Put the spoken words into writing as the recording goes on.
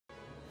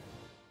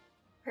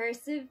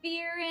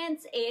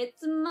Perseverance,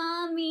 it's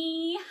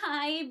mommy.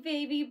 Hi,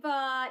 baby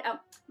bot. Oh,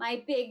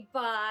 my big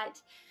bot.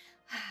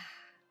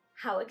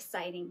 How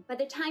exciting. By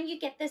the time you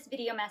get this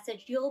video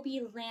message, you'll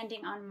be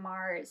landing on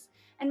Mars.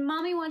 And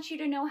mommy wants you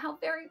to know how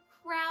very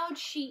proud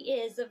she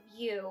is of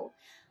you.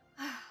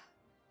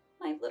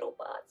 My little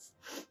bots,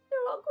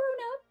 they're all grown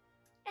up.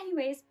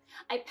 Anyways,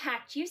 I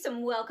packed you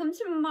some Welcome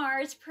to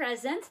Mars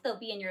presents. They'll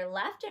be in your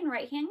left and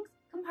right hand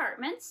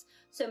compartments.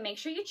 So make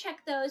sure you check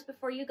those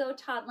before you go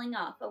toddling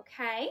off,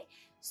 okay?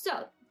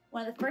 So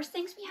one of the first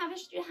things we have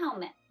is your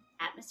helmet.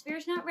 Atmosphere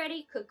is not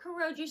ready, could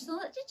corrode you, so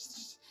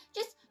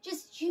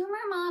just humor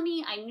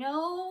mommy. I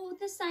know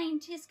the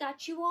scientists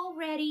got you all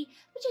ready,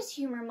 but just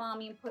humor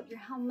mommy and put your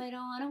helmet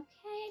on, okay?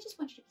 I just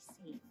want you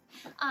to be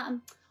safe.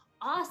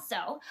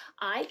 Also,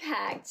 I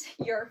packed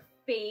your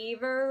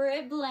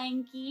favorite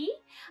blankie,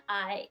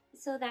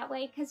 so that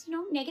way, because you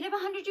know, negative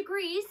 100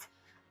 degrees,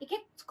 it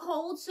gets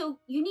cold, so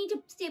you need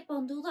to stay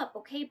bundled up,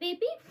 okay,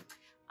 baby?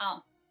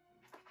 Oh,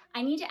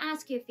 I need to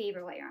ask you a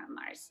favor while you're on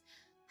Mars.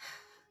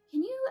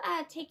 Can you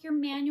take your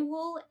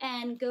manual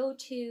and go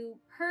to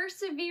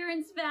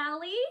Perseverance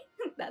Valley?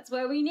 That's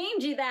why we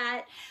named you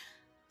that,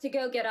 to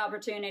go get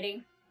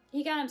Opportunity.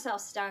 He got himself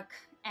stuck,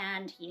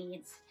 and he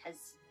needs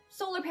his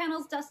solar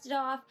panels dusted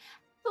off.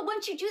 But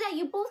once you do that,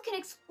 you both can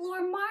explore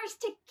Mars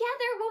together.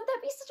 Won't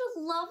that be such a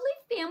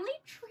lovely family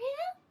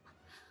trip?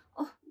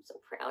 Oh, I'm so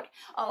proud.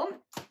 Oh,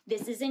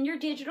 this is in your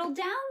digital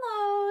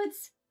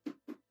downloads.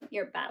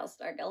 Your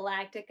Battlestar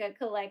Galactica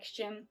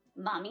collection.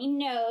 Mommy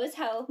knows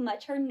how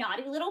much her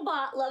naughty little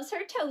bot loves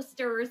her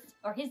toasters,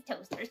 or his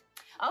toasters.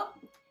 Oh,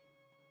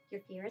 your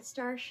favorite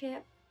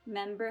starship.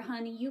 Remember,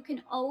 honey, you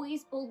can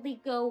always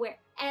boldly go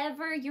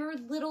wherever your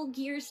little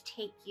gears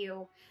take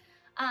you.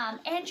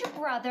 And your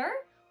brother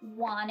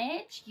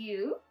wanted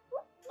you,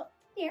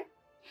 there,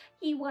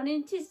 he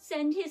wanted to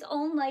send his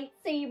own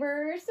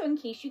lightsaber, so in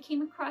case you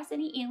came across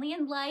any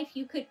alien life,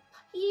 you could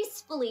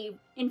peacefully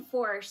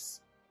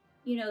enforce,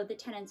 you know, the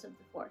tenets of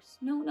the Force.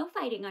 No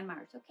fighting on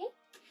Mars, okay?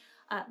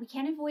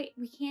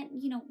 We can't,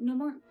 you know, no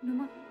more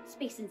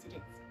space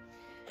incidents.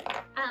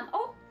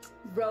 Oh,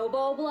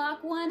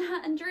 RoboBlock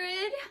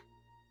 100.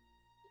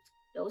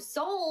 Those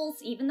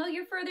souls, even though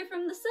you're further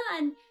from the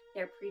sun,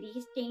 they're pretty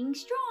dang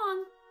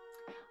strong.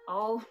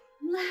 Oh,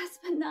 last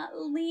but not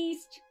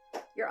least,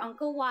 your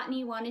Uncle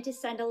Watney wanted to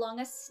send along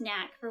a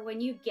snack for when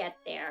you get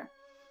there.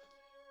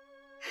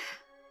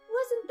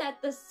 Wasn't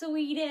that the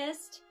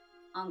sweetest?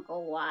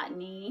 Uncle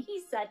Watney,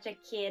 he's such a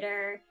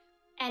kidder.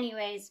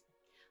 Anyways,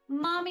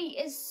 mommy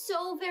is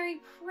so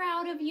very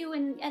proud of you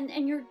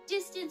and your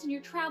distance and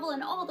your travel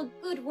and all the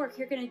good work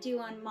you're gonna do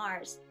on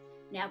Mars.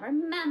 Now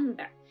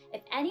remember,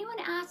 if anyone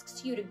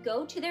asks you to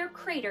go to their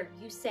crater,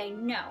 you say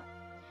no.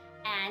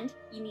 And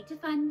you need to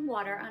find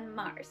water on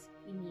Mars.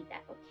 You need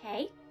that,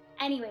 okay?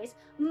 Anyways,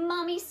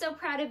 mommy's so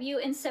proud of you,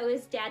 and so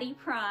is Daddy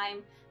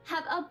Prime.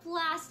 Have a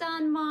blast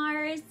on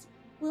Mars.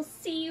 We'll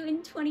see you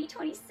in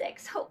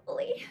 2026,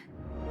 hopefully.